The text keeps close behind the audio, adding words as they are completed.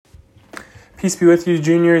Peace be with you,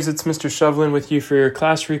 juniors. It's Mr. Shovlin with you for your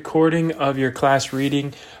class recording of your class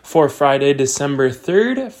reading for Friday, December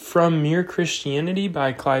 3rd from Mere Christianity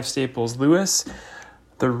by Clive Staples Lewis.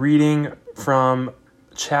 The reading from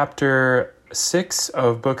chapter 6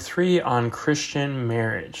 of book 3 on Christian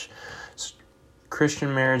marriage.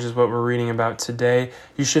 Christian marriage is what we're reading about today.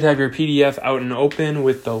 You should have your PDF out and open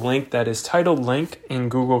with the link that is titled Link in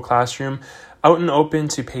Google Classroom. Out and open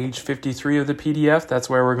to page 53 of the PDF. That's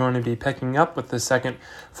where we're going to be picking up with the second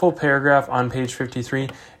full paragraph on page 53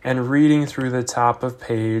 and reading through the top of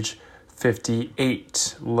page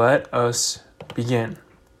 58. Let us begin.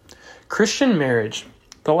 Christian marriage.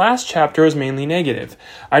 The last chapter was mainly negative.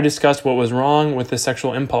 I discussed what was wrong with the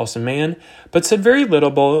sexual impulse in man, but said very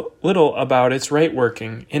little about its right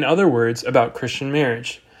working. In other words, about Christian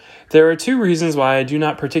marriage. There are two reasons why I do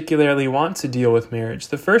not particularly want to deal with marriage.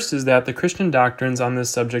 The first is that the Christian doctrines on this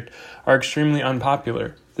subject are extremely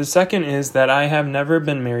unpopular. The second is that I have never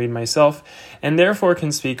been married myself and therefore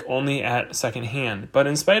can speak only at second hand. But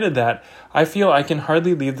in spite of that, I feel I can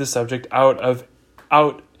hardly leave the subject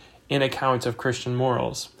out in account of Christian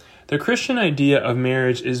morals. The Christian idea of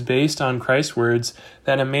marriage is based on Christ's words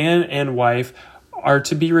that a man and wife are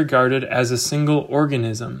to be regarded as a single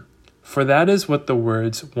organism. For that is what the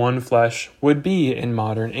words one flesh would be in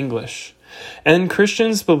modern English. And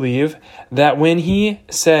Christians believe that when he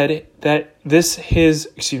said this,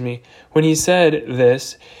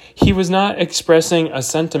 he was not expressing a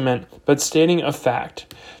sentiment, but stating a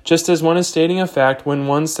fact. Just as one is stating a fact when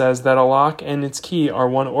one says that a lock and its key are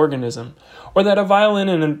one organism, or that a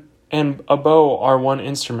violin and a bow are one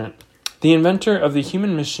instrument. The inventor of the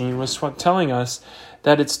human machine was telling us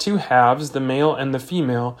that its two halves, the male and the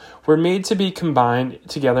female, were made to be combined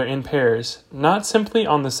together in pairs, not simply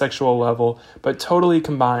on the sexual level, but totally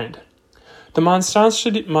combined. The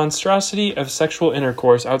monstrosity of sexual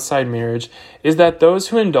intercourse outside marriage is that those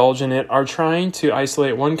who indulge in it are trying to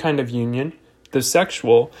isolate one kind of union, the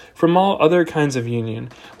sexual, from all other kinds of union,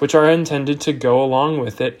 which are intended to go along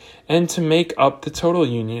with it and to make up the total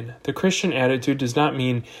union. The Christian attitude does not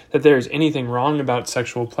mean that there is anything wrong about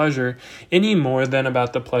sexual pleasure any more than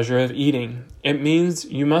about the pleasure of eating. It means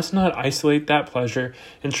you must not isolate that pleasure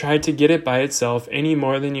and try to get it by itself any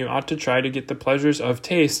more than you ought to try to get the pleasures of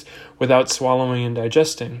taste without swallowing and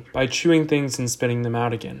digesting, by chewing things and spitting them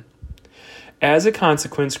out again. As a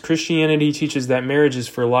consequence, Christianity teaches that marriage is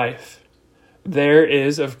for life. There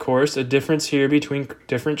is, of course, a difference here between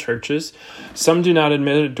different churches. Some do not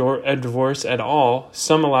admit a divorce at all.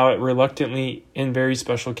 Some allow it reluctantly in very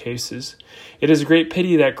special cases. It is a great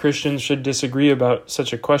pity that Christians should disagree about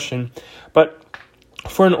such a question, but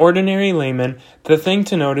for an ordinary layman, the thing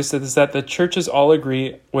to notice is that the churches all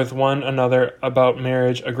agree with one another about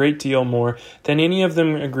marriage a great deal more than any of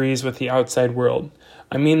them agrees with the outside world.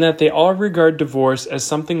 I mean that they all regard divorce as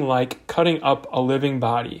something like cutting up a living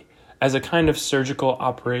body, as a kind of surgical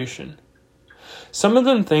operation. Some of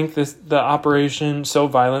them think the operation so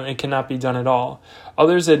violent it cannot be done at all.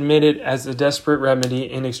 Others admit it as a desperate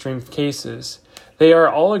remedy in extreme cases. They are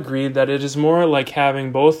all agreed that it is more like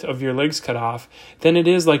having both of your legs cut off than it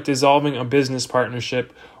is like dissolving a business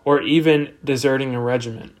partnership or even deserting a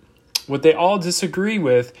regiment. What they all disagree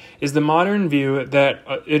with is the modern view that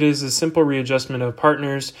it is a simple readjustment of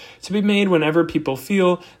partners to be made whenever people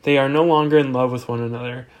feel they are no longer in love with one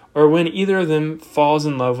another, or when either of them falls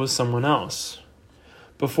in love with someone else.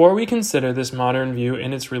 Before we consider this modern view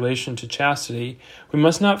in its relation to chastity, we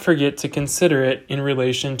must not forget to consider it in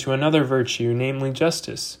relation to another virtue, namely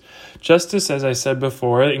justice. Justice, as I said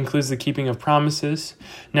before, includes the keeping of promises.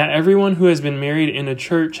 Not everyone who has been married in a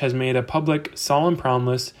church has made a public, solemn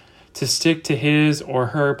promise to stick to his or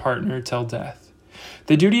her partner till death.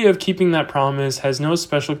 The duty of keeping that promise has no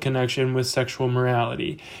special connection with sexual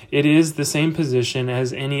morality. It is the same position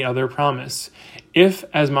as any other promise. If,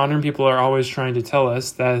 as modern people are always trying to tell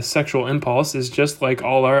us, that sexual impulse is just like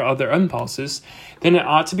all our other impulses, then it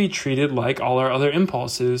ought to be treated like all our other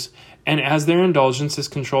impulses, and as their indulgence is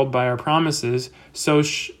controlled by our promises, so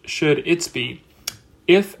should its be.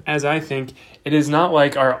 If, as I think, it is not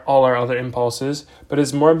like all our other impulses, but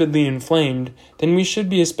is morbidly inflamed, then we should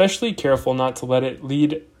be especially careful not to let it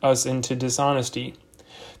lead us into dishonesty.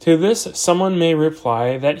 To this, someone may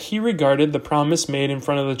reply that he regarded the promise made in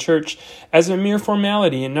front of the church as a mere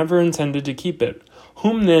formality and never intended to keep it.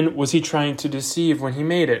 Whom then was he trying to deceive when he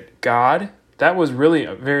made it? God? That was really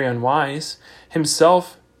very unwise.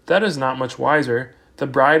 Himself? That is not much wiser. The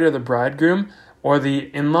bride or the bridegroom? Or the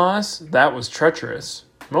in-laws? That was treacherous.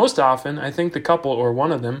 Most often, I think the couple, or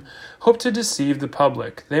one of them, hoped to deceive the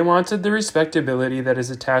public. They wanted the respectability that is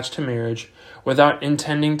attached to marriage without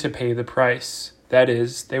intending to pay the price. That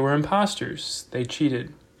is, they were impostors. They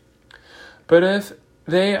cheated. But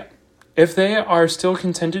if they are still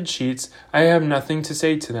contented cheats, I have nothing to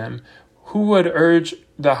say to them. Who would urge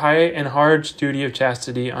the high and hard duty of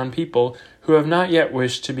chastity on people who have not yet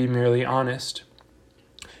wished to be merely honest?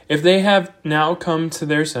 If they have now come to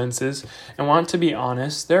their senses and want to be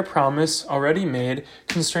honest, their promise already made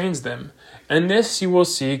constrains them. And this, you will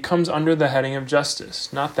see, comes under the heading of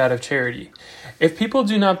justice, not that of charity. If people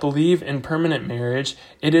do not believe in permanent marriage,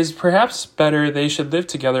 it is perhaps better they should live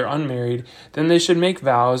together unmarried than they should make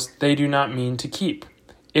vows they do not mean to keep.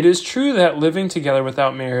 It is true that living together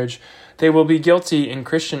without marriage, they will be guilty in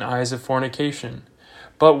Christian eyes of fornication.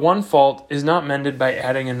 But one fault is not mended by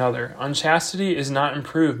adding another. Unchastity is not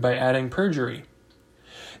improved by adding perjury.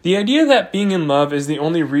 The idea that being in love is the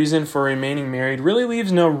only reason for remaining married really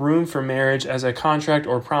leaves no room for marriage as a contract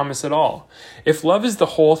or promise at all. If love is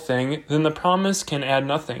the whole thing, then the promise can add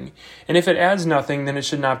nothing. And if it adds nothing, then it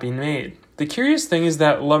should not be made. The curious thing is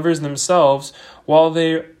that lovers themselves, while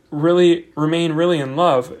they remain really in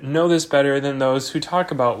love, know this better than those who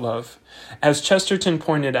talk about love. As Chesterton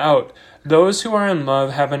pointed out, those who are in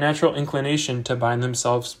love have a natural inclination to bind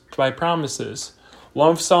themselves by promises.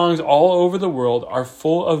 Love songs all over the world are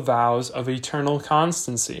full of vows of eternal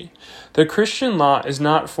constancy. The Christian law is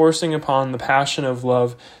not forcing upon the passion of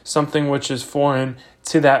love something which is foreign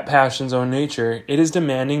to that passion's own nature. It is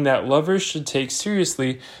demanding that lovers should take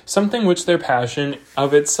seriously something which their passion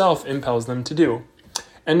of itself impels them to do.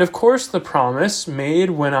 And of course, the promise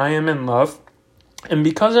made when I am in love, and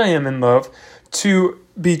because I am in love, to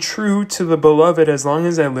be true to the beloved as long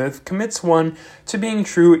as I live, commits one to being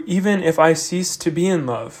true even if I cease to be in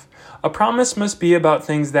love. A promise must be about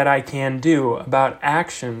things that I can do, about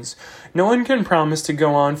actions. No one can promise to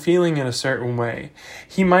go on feeling in a certain way.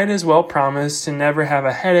 He might as well promise to never have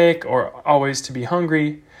a headache or always to be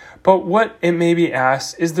hungry. But what, it may be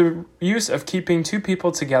asked, is the use of keeping two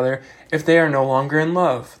people together if they are no longer in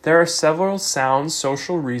love? There are several sound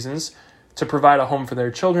social reasons: to provide a home for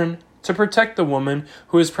their children, to protect the woman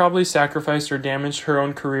who has probably sacrificed or damaged her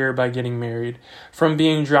own career by getting married, from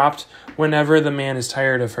being dropped whenever the man is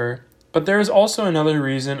tired of her. But there is also another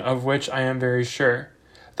reason of which I am very sure,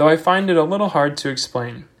 though I find it a little hard to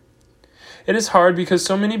explain. It is hard because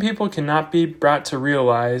so many people cannot be brought to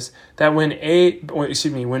realize that when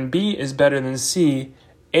B is better than C,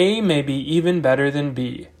 A may be even better than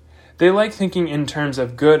B. They like thinking in terms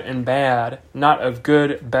of good and bad, not of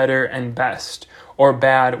good, better, and best, or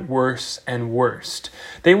bad, worse, and worst.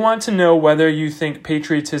 They want to know whether you think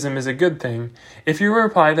patriotism is a good thing. If you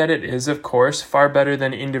reply that it is, of course, far better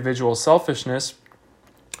than individual selfishness,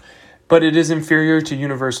 but it is inferior to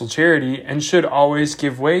universal charity and should always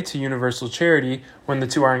give way to universal charity when the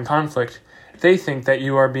two are in conflict, they think that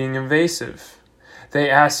you are being invasive. They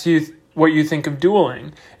ask you what you think of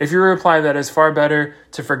dueling. If you reply that it's far better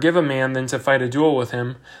to forgive a man than to fight a duel with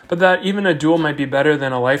him, but that even a duel might be better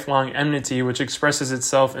than a lifelong enmity which expresses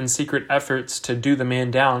itself in secret efforts to do the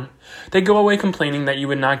man down, they go away complaining that you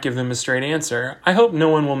would not give them a straight answer. I hope no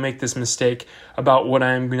one will make this mistake about what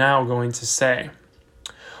I am now going to say.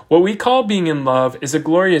 What we call being in love is a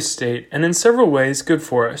glorious state, and in several ways good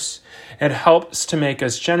for us. It helps to make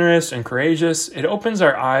us generous and courageous. It opens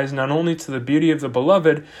our eyes not only to the beauty of the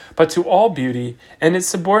beloved, but to all beauty, and it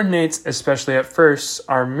subordinates, especially at first,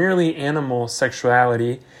 our merely animal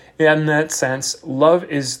sexuality. In that sense, love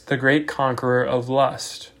is the great conqueror of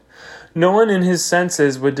lust. No one in his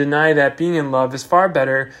senses would deny that being in love is far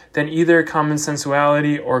better than either common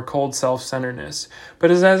sensuality or cold self-centeredness.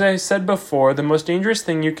 But as I said before, the most dangerous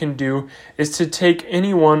thing you can do is to take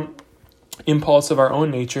any one impulse of our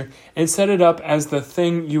own nature and set it up as the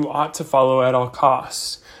thing you ought to follow at all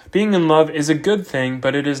costs. Being in love is a good thing,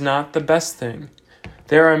 but it is not the best thing.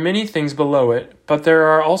 There are many things below it, but there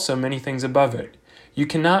are also many things above it. You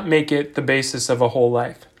cannot make it the basis of a whole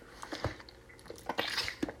life.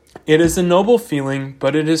 It is a noble feeling,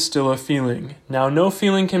 but it is still a feeling. Now, no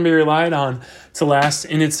feeling can be relied on to last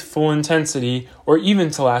in its full intensity, or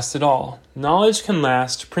even to last at all. Knowledge can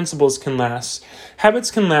last, principles can last,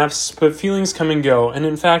 habits can lapse, but feelings come and go, and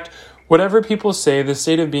in fact, whatever people say, the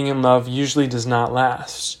state of being in love usually does not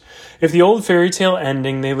last. If the old fairy tale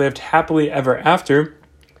ending, they lived happily ever after,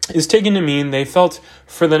 is taken to mean they felt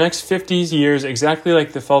for the next 50 years exactly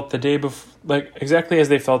as they felt the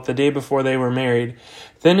day before they were married,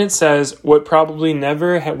 then it says what probably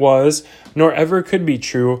never was nor ever could be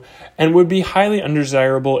true, and would be highly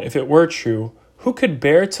undesirable if it were true. Who could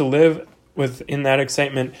bear to live within that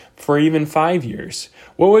excitement for even 5 years?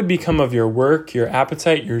 What would become of your work, your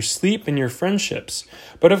appetite, your sleep, and your friendships?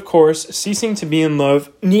 But of course, ceasing to be in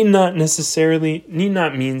love need not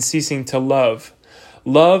mean ceasing to love.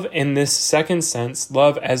 Love in this second sense,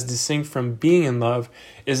 love as distinct from being in love,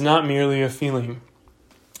 is not merely a feeling.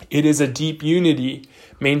 It is a deep unity,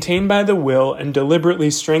 maintained by the will and deliberately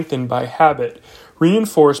strengthened by habit,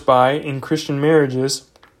 reinforced by, in Christian marriages,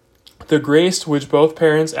 the grace which both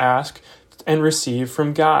parents ask and receive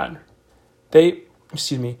from God. They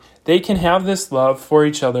can have this love for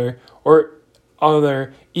each other or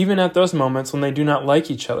other even at those moments when they do not like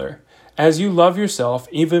each other, as you love yourself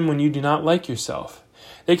even when you do not like yourself.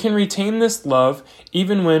 They can retain this love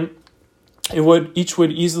even when each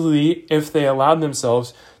would easily, if they allowed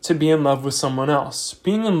themselves, to be in love with someone else.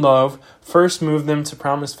 Being in love first moved them to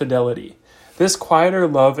promise fidelity. This quieter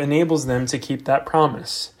love enables them to keep that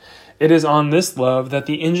promise. It is on this love that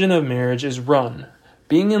the engine of marriage is run.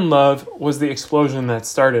 Being in love was the explosion that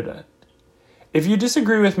started it. If you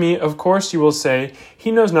disagree with me, of course you will say,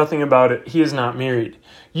 he knows nothing about it, he is not married.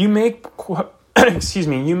 You may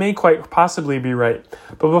quite possibly be right.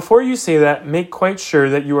 But before you say that, make quite sure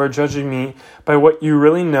that you are judging me by what you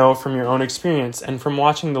really know from your own experience and from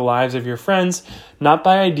watching the lives of your friends, not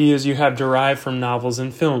by ideas you have derived from novels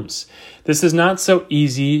and films. This is not so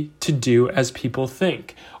easy to do as people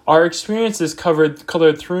think. Our experience is colored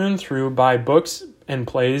through and through by books and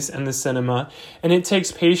plays and the cinema, and it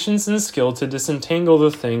takes patience and skill to disentangle the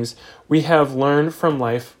things we have learned from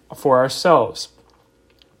life for ourselves.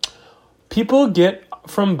 People get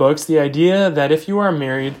from books the idea that if you are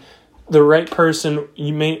married the right person,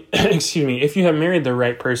 if you have married the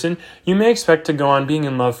right person, you may expect to go on being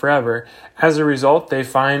in love forever. As a result,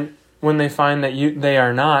 when they find that they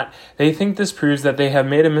are not, they think this proves that they have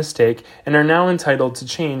made a mistake and are now entitled to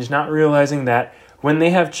change, not realizing that when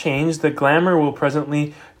they have changed, the glamour will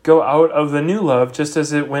presently go out of the new love just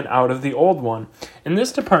as it went out of the old one. In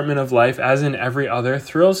this department of life, as in every other,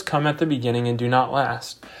 thrills come at the beginning and do not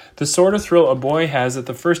last. The sort of thrill a boy has at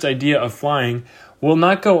the first idea of flying will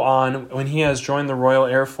not go on when he has joined the Royal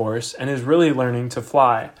Air Force and is really learning to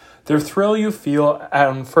fly. The thrill you feel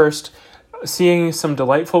at first seeing some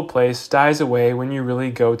delightful place dies away when you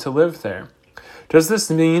really go to live there. Does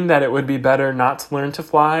this mean that it would be better not to learn to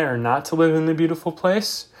fly or not to live in the beautiful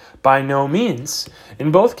place? By no means.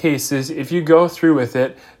 In both cases, if you go through with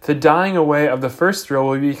it, the dying away of the first thrill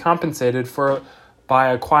will be compensated for by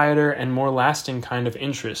a quieter and more lasting kind of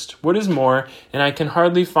interest. What is more, and I can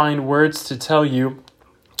hardly find words to tell you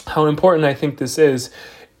how important I think this is,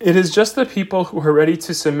 it is just the people who are ready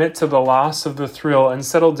to submit to the loss of the thrill and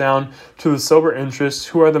settle down to the sober interest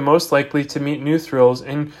who are the most likely to meet new thrills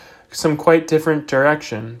in some quite different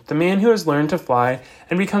direction. The man who has learned to fly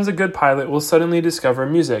and becomes a good pilot will suddenly discover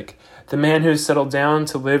music. The man who has settled down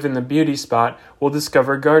to live in the beauty spot will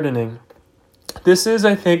discover gardening. This is,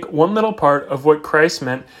 I think, one little part of what Christ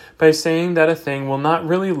meant by saying that a thing will not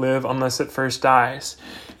really live unless it first dies.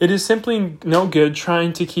 It is simply no good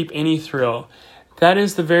trying to keep any thrill. That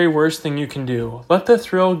is the very worst thing you can do. Let the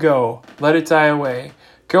thrill go. Let it die away.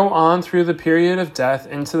 Go on through the period of death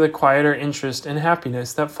into the quieter interest and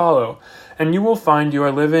happiness that follow, and you will find you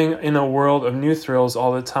are living in a world of new thrills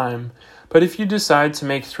all the time. But if you decide to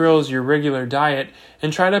make thrills your regular diet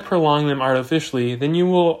and try to prolong them artificially, then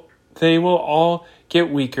they will all get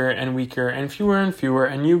weaker and fewer,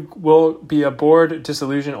 and you will be a bored,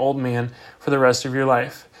 disillusioned old man for the rest of your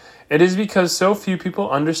life. It is because so few people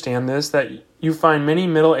understand this that you find many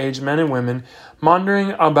middle-aged men and women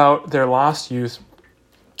maundering about their lost youth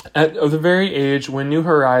at the very age when new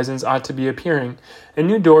horizons ought to be appearing, and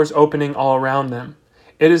new doors opening all around them.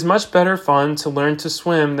 It is much better fun to learn to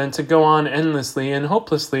swim than to go on endlessly and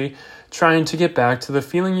hopelessly trying to get back to the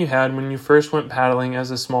feeling you had when you first went paddling as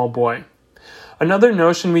a small boy. Another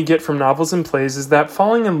notion we get from novels and plays is that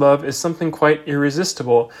falling in love is something quite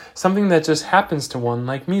irresistible, something that just happens to one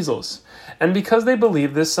like measles. And because they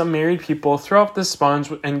believe this, some married people throw up the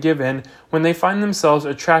sponge and give in when they find themselves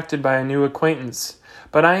attracted by a new acquaintance.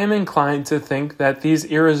 But I am inclined to think that these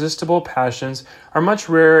irresistible passions are much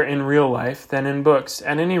rarer in real life than in books,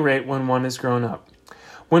 at any rate when one is grown up.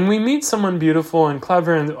 When we meet someone beautiful and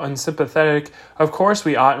clever and sympathetic, of course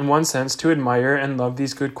we ought in one sense to admire and love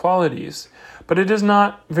these good qualities. But it is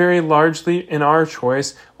not very largely in our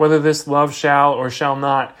choice whether this love shall or shall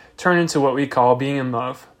not turn into what we call being in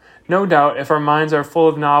love. No doubt, if our minds are full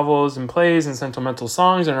of novels and plays and sentimental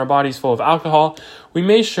songs and our bodies full of alcohol, we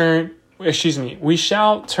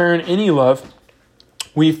shall turn any love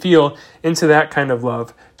we feel into that kind of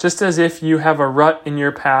love. Just as if you have a rut in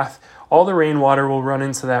your path, all the rainwater will run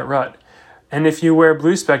into that rut. And if you wear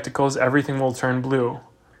blue spectacles, everything will turn blue.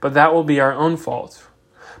 But that will be our own fault.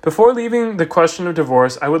 Before leaving the question of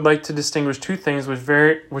divorce, I would like to distinguish two things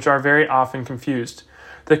which are very often confused.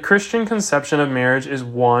 The Christian conception of marriage is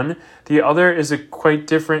one, the other is a quite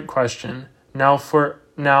different question. Now for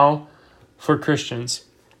Christians.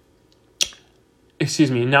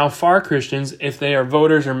 Now far Christians, if they are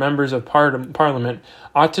voters or members of parliament,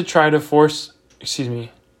 ought to try to force,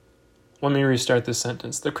 let me restart this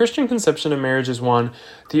sentence. The Christian conception of marriage is one,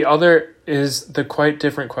 the other is the quite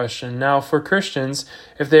different question. Now, for Christians,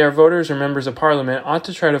 if they are voters or members of parliament, ought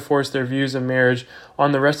to try to force their views of marriage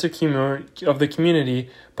on the rest of the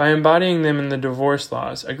community by embodying them in the divorce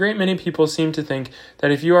laws. A great many people seem to think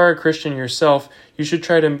that if you are a Christian yourself, you should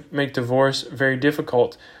try to make divorce very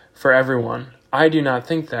difficult for everyone. I do not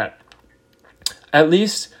think that. At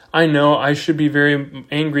least I know I should be very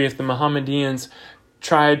angry if the Mohammedans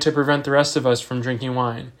tried to prevent the rest of us from drinking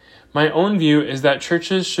wine. My own view is that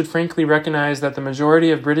churches should frankly recognize that the majority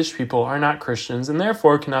of British people are not Christians and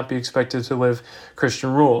therefore cannot be expected to live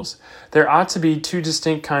Christian rules. There ought to be two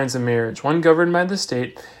distinct kinds of marriage, one governed by the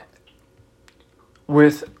state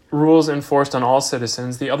with rules enforced on all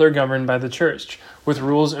citizens, the other governed by the church, with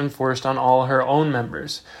rules enforced on all her own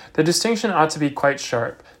members. The distinction ought to be quite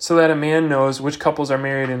sharp, so that a man knows which couples are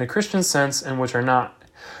married in a Christian sense and which are not.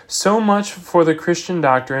 So much for the Christian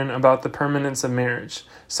doctrine about the permanence of marriage.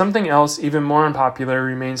 Something else, even more unpopular,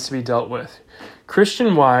 remains to be dealt with.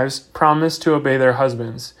 Christian wives promise to obey their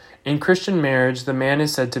husbands. In Christian marriage, the man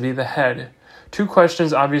is said to be the head. Two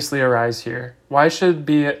questions obviously arise here. Why should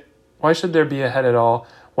there be a head at all?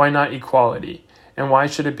 Why not equality? And why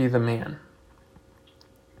should it be the man?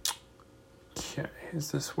 Okay,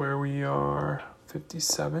 is this where we are?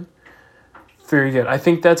 57? Very good. I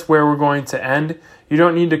think that's where we're going to end. You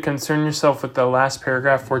don't need to concern yourself with the last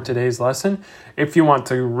paragraph for today's lesson. If you want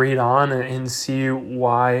to read on and see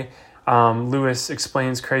why Lewis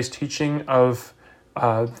explains Christ's teaching of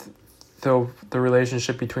the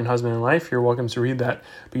relationship between husband and wife, you're welcome to read that,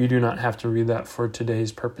 but you do not have to read that for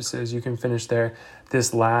today's purposes. You can finish there.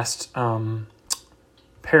 This last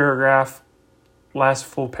paragraph, last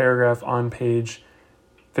full paragraph on page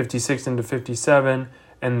 56 into 57,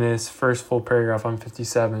 and this first full paragraph on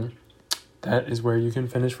 57. That is where you can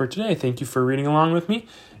finish for today. Thank you for reading along with me,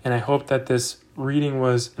 and I hope that this reading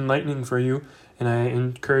was enlightening for you, and I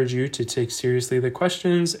encourage you to take seriously the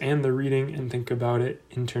questions and the reading and think about it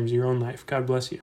in terms of your own life. God bless you.